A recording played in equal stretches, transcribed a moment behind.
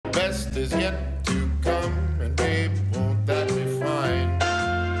best is yet to come, and babe, won't that be fine?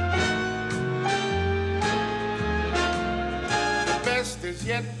 The best is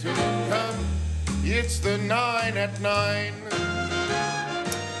yet to come. It's the 9 at 9.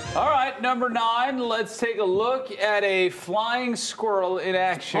 All right, number 9, let's take a look at a flying squirrel in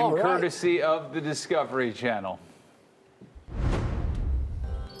action, courtesy of the Discovery Channel.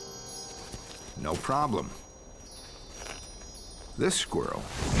 No problem. This squirrel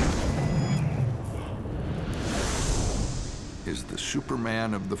is the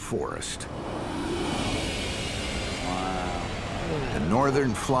Superman of the forest. Wow. The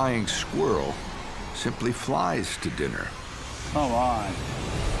northern flying squirrel simply flies to dinner. Come on.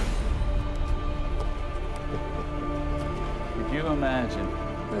 Could you imagine?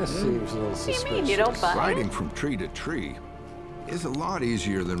 This seems a little suspicious. What do you mean? You don't buy it? Riding from tree to tree is a lot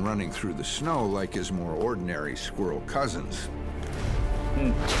easier than running through the snow like his more ordinary squirrel cousins.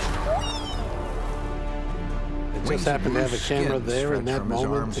 It just happened to have a camera there in that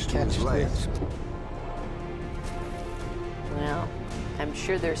moment to catch his legs. Well, I'm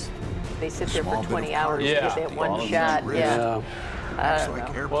sure they sit there for Small 20 bit of hours to Yeah. get that one All shot. those Yeah. Looks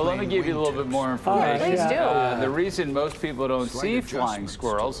like Well, let me airplane give you a little bit more wingtips. information. Please do. The reason most people don't Slight see adjustments flying to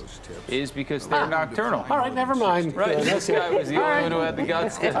squirrels those tips. is because they're nocturnal. All right, never mind. Right, Yeah, this guy was the only one who had the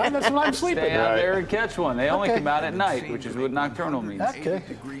guts to that's when I'm sleeping. stay out there and catch one. They only Okay. come out at night, which is what nocturnal means. Okay.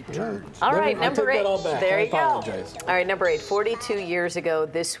 All right, I number take 8. that all back. There I you go. apologize. All right, number 8. 42 years ago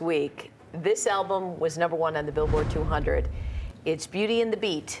this week, this album was number 1 on the Billboard 200. It's Beauty and the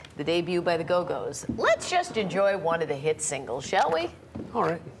Beat, the debut by the Go-Go's. Let's just enjoy one of the hit singles, shall we? All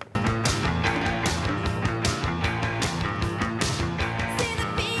right.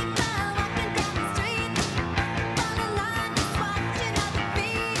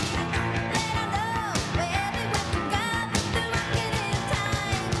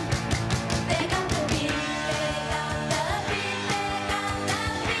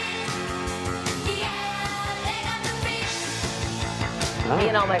 Me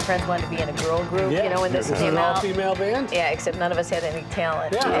and all my friends wanted to be in a girl group, Yeah. you know, when this It's came an out. all-female band? Yeah, except none of us had any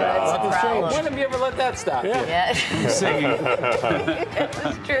talent. Yeah, that's the nothing's problem. changed. When have you ever let that stop you? Yeah, Singing.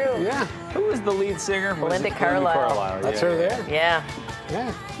 that's true. Yeah, Who was the lead singer? Was Linda it Carlisle. that's yeah. her there. Yeah,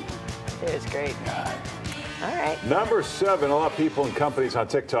 Yeah. it was great. All right. Number 7, a lot of people and companies on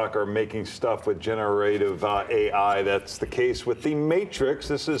TikTok are making stuff with generative AI. That's the case with The Matrix.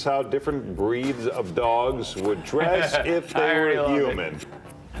 This is how different breeds of dogs would dress if I they already were love it. human.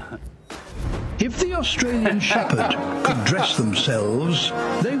 If the Australian Shepherd could dress themselves,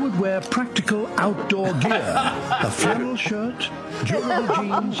 they would wear practical outdoor gear, a flannel shirt, durable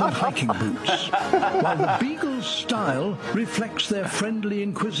jeans and hiking boots, while the Beagle's style reflects their friendly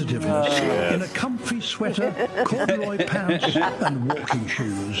inquisitiveness in a comfy sweater, corduroy pants and walking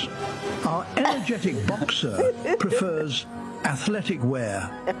shoes. Our energetic boxer prefers athletic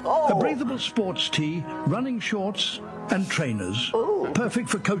wear, a breathable sports tee, running shorts and trainers, perfect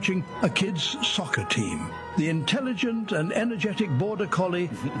for coaching a kid's soccer team. The intelligent and energetic Border Collie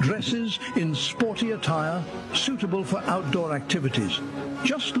dresses in sporty attire suitable for outdoor activities.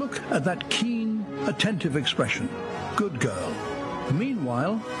 Just look at that keen, attentive expression. Good girl.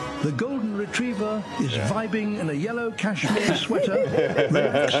 Meanwhile, the Golden Retriever is vibing in a yellow cashmere sweater,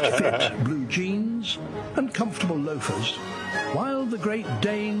 relaxed fit blue jeans, and comfortable loafers, while the Great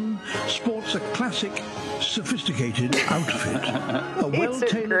Dane sports a classic, sophisticated outfit. A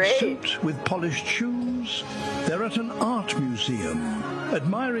well-tailored great. suit with polished shoes. They're at an art museum,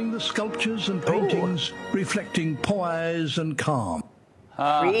 admiring the sculptures and paintings reflecting poise and calm.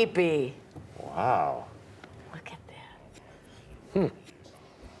 Creepy. Wow. Look at that.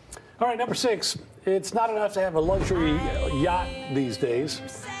 All right, number 6. It's not enough to have a luxury yacht these days.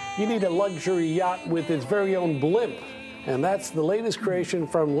 You need a luxury yacht with its very own blimp. And that's the latest creation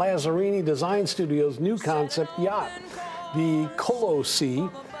from Lazzarini Design Studios' new concept yacht. The Colossi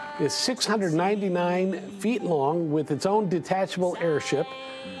is 699 feet long with its own detachable airship.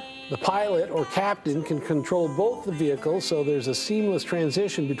 The pilot or captain can control both the vehicles, so there's a seamless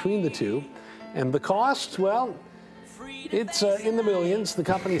transition between the two. And the cost, well, it's in the millions. The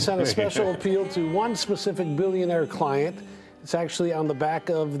company sent a special appeal to one specific billionaire client. It's actually on the back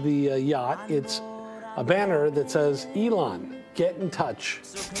of the yacht. It's a banner that says, Elon, get in touch.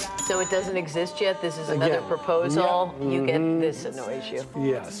 So it doesn't exist yet? This is another Again, proposal? yeah. You get this annoys you.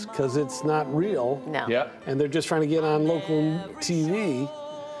 Yes, because it's not real. No. Yep. And they're just trying to get on local TV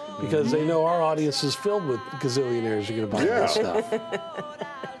because they know our audience is filled with gazillionaires who are going to buy this stuff.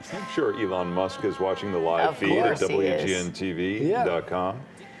 I'm sure Elon Musk is watching the live Of feed at course he is. WGNTV.com.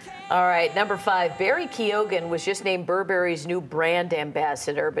 All right, number 5, Barry Keoghan was just named Burberry's new brand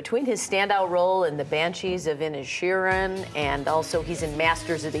ambassador. Between his standout role in The Banshees of Inisherin, and also he's in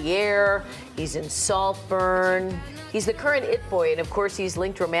Masters of the Air, he's in Saltburn. He's the current It Boy, and of course he's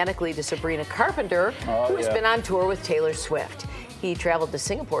linked romantically to Sabrina Carpenter, who has been on tour with Taylor Swift. He traveled to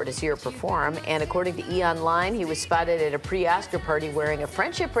Singapore to see her perform, and according to E! Online, he was spotted at a pre-Oscar party wearing a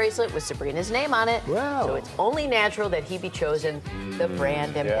friendship bracelet with Sabrina's name on it. Wow. So it's only natural that he be chosen the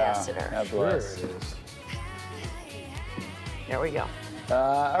brand ambassador. God bless. There it is. There we go.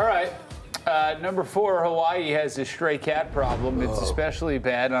 All right. Number 4, Hawaii has a stray cat problem. It's especially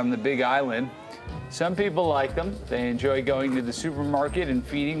bad on the Big Island. Some people like them. They enjoy going to the supermarket and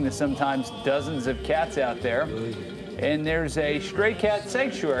feeding the sometimes dozens of cats out there. And there's a stray cat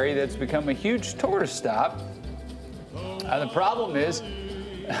sanctuary that's become a huge tourist stop. The problem is,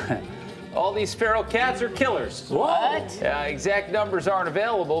 all these feral cats are killers. What? Exact numbers aren't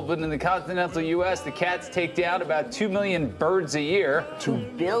available, but in the continental U.S., the cats take down about 2 million birds a year. 2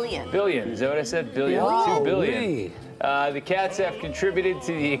 billion. Billion, is that what I said? Billion? Wow, 2 billion. me. The cats have contributed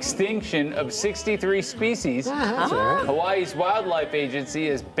to the extinction of 63 species. That's all right. Hawaii's wildlife agency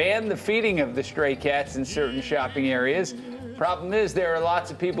has banned the feeding of the stray cats in certain shopping areas. Problem is, there are lots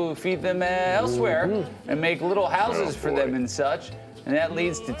of people who feed them elsewhere and make little houses for them and such. And that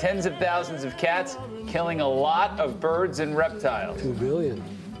leads to tens of thousands of cats, killing a lot of birds and reptiles. 2 billion.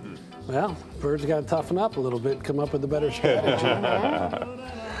 Well, birds got to toughen up a little bit, come up with a better strategy.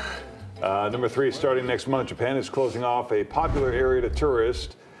 Number 3, starting next month, Japan is closing off a popular area to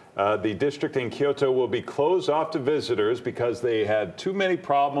tourists. The district in Kyoto will be closed off to visitors because they had too many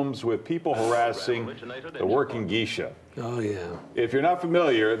problems with people harassing the working geisha. Oh, yeah. If you're not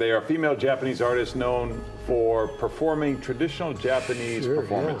familiar, they are female Japanese artists known for performing traditional Japanese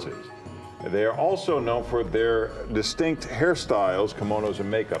performances. They are also known for their distinct hairstyles, kimonos,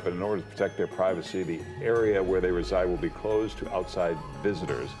 and makeup. And in order to protect their privacy, the area where they reside will be closed to outside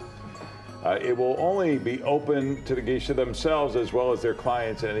visitors. It will only be open to the geisha themselves, as well as their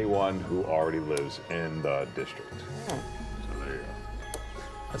clients and anyone who already lives in the district. So there you go.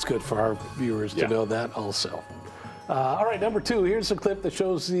 That's good for our viewers to know that also. All right, number 2, here's a clip that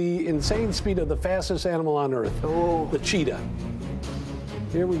shows the insane speed of the fastest animal on Earth, the cheetah.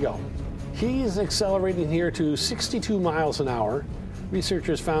 Here we go. He's accelerating here to 62 miles an hour.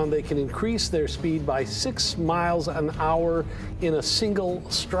 Researchers found they can increase their speed by 6 miles an hour in a single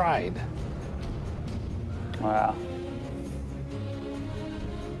stride. Wow.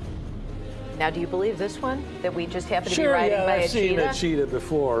 Now, do you believe this one? That we just happen to be Sure, riding yeah, by I've a seen cheetah? a cheetah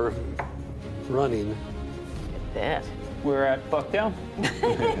before running. That. We're at Bucktown?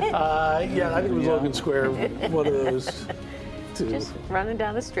 Yeah, I think it was Logan Square, one of those two. Just running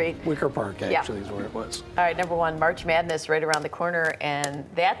down the street. Wicker Park, actually, is where it was. All right, number 1, March Madness right around the corner, and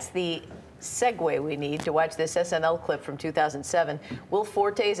that's the segue we need to watch this SNL clip from 2007. Will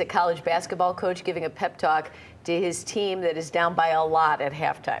Forte is a college basketball coach giving a pep talk to his team that is down by a lot at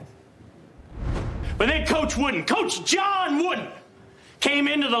halftime. But then Coach Wooden, Coach John Wooden, came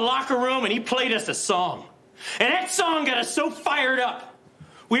into the locker room and he played us a song. And that song got us so fired up.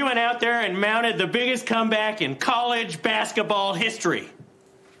 We went out there and mounted the biggest comeback in college basketball history.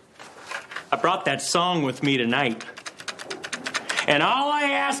 I brought that song with me tonight. And all I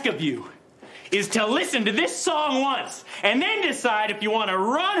ask of you is to listen to this song once and then decide if you want to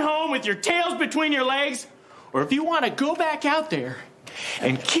run home with your tails between your legs or if you want to go back out there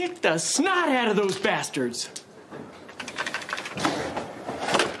and kick the snot out of those bastards.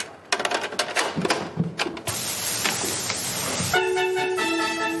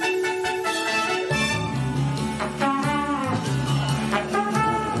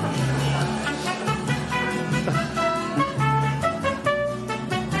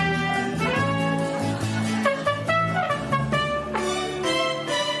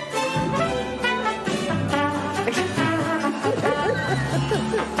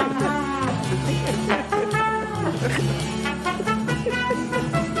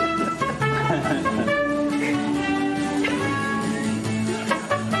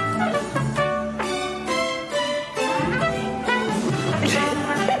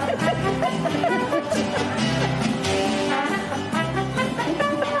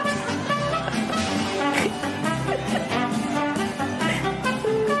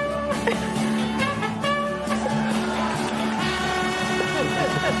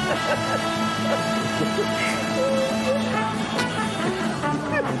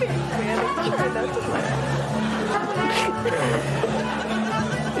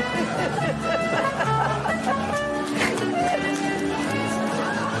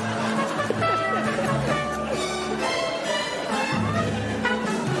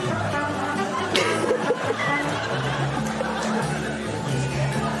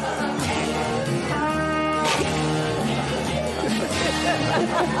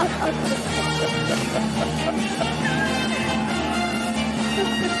 Cougars,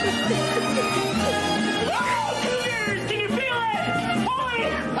 can you feel it? Boy!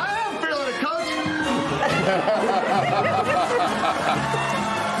 I am feeling it,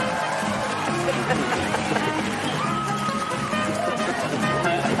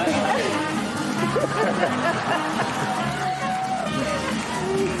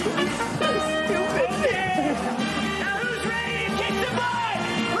 Now who's ready to kick the butt?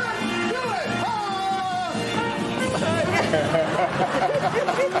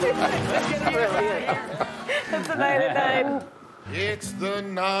 That's a 9 at 9. It's the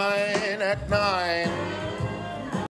 9 at 9.